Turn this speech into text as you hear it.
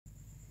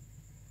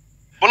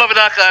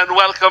Bulavinaka and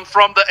welcome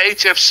from the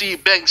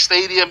HFC Bank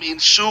Stadium in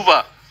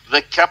Suva,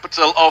 the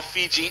capital of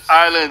Fiji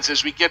Islands,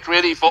 as we get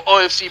ready for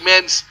OFC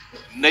Men's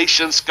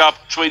Nations Cup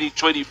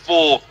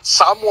 2024.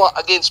 Samoa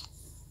against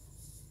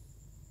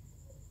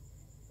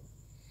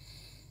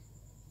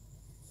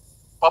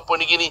Papua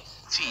New Guinea.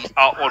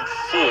 Are on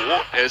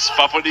 4 as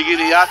Papua New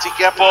Guinea. Ati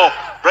Kepo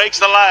breaks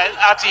the line.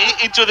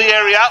 Ati into the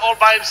area all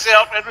by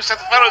himself. Andrew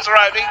Setafaro is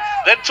arriving.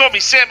 Then Tommy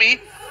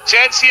Semi.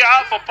 Chance here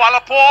for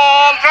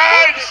Palapol.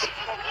 Drives!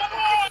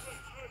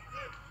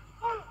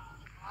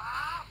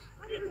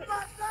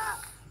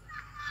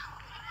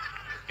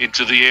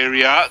 Into the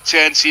area.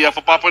 Chance here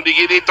for Papua New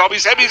Guinea. Tommy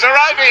Semi is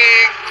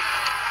arriving.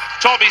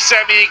 Tommy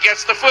Semi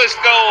gets the first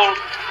goal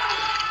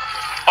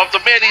of the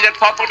many that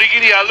Papua New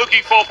Guinea are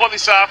looking for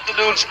this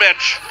afternoon's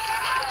match.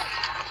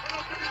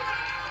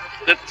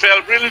 That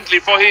fell brilliantly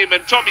for him,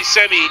 and Tommy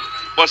Semi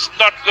was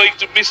not going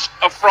to miss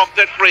from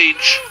that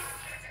range.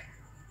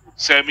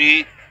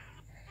 Semi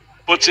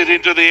puts it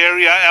into the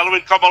area.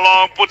 Alvin come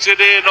along, puts it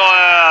in.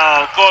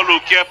 Oh, Kolu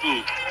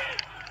Kepu.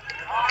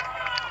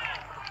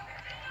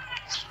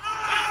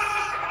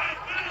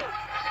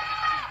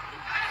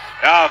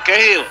 Now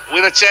Cahill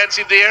with a chance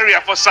in the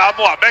area for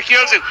Samoa.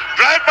 Backheels it.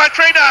 Drive by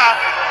trainer.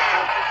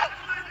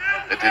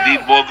 If they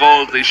need more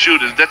goals, they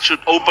should, and that should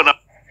open up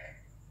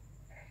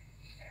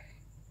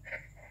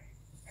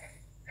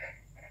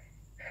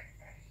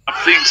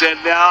things. And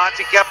now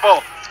Ati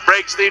Kepo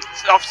breaks the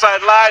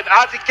offside line.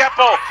 Ati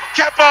Kepo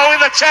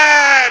with a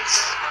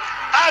chance.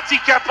 Ati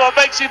Kepo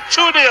makes it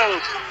 2-0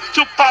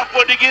 to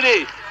Papua New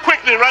Guinea.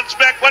 Quickly runs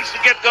back, wants to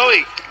get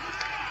going.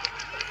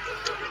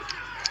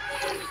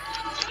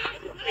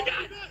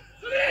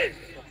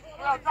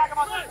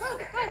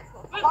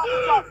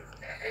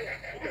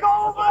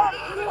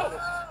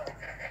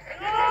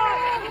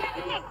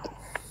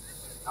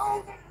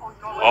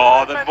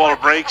 Oh, that ball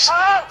breaks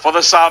for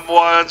the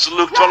Samoans.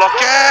 Luke Toloket.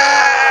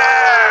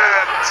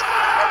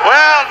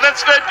 Well,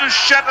 that's going to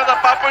shatter the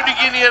Papua New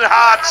Guinean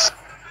hearts.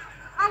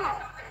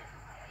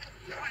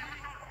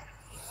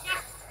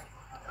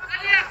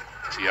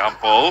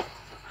 Tiampo.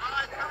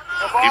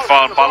 He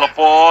found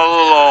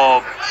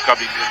Palapol.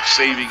 Coming and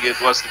saving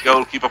it was the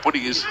goalkeeper,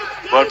 putting his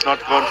but not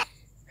gone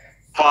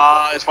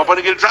far. As Papua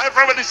New Guinea drive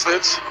from a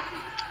distance.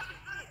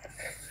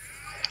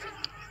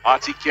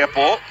 Ati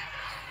Kepo.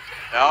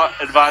 Now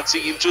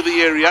advancing into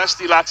the area,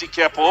 still Ati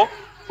Kepo,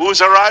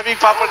 who's arriving.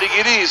 Papua New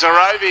Guinea is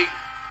arriving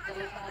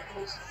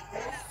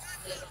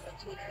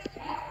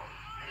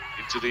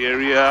into the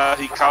area.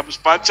 He comes,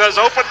 punches,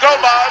 open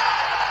goal line.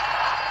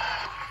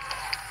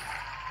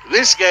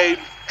 This game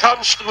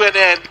comes to an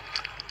end,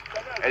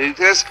 and it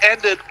has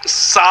ended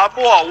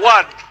Samoa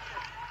 1,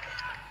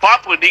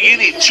 Papua New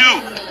Guinea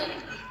 2.